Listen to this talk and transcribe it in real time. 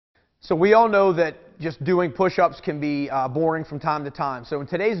So we all know that just doing push-ups can be boring from time to time. So in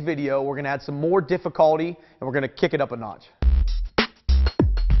today's video, we're going to add some more difficulty, and we're going to kick it up a notch.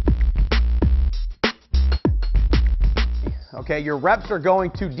 Okay, your reps are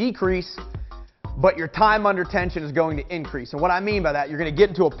going to decrease, but your time under tension is going to increase. And what I mean by that, you're going to get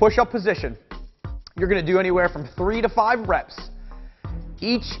into a push-up position. You're going to do anywhere from 3 to 5 reps.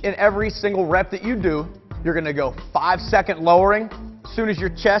 Each and every single rep that you do, you're going to go 5-second lowering. As soon as your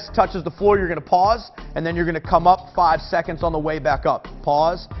chest touches the floor, you're going to pause, and then you're going to come up 5 seconds on the way back up.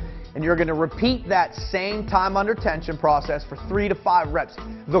 Pause, and you're going to repeat that same time under tension process for 3 to 5 reps.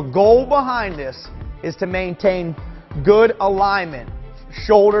 The goal behind this is to maintain good alignment.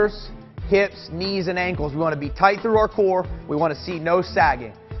 Shoulders, hips, knees, and ankles. We want to be tight through our core. We want to see no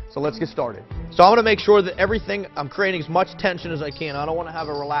sagging. So let's get started. So I'm going to make sure that everything, I'm creating as much tension as I can. I don't want to have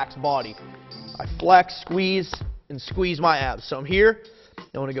a relaxed body. I flex, squeeze, and squeeze my abs. So I'm here.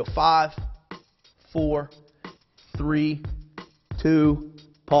 I want to go 5, 4, 3, 2,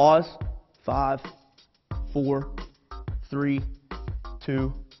 pause. 5, 4, 3,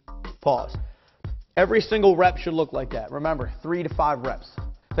 2, pause. Every single rep should look like that. Remember, 3 to 5 reps.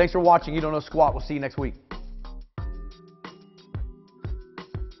 Thanks for watching. You Don't Know Squat. We'll see you next week.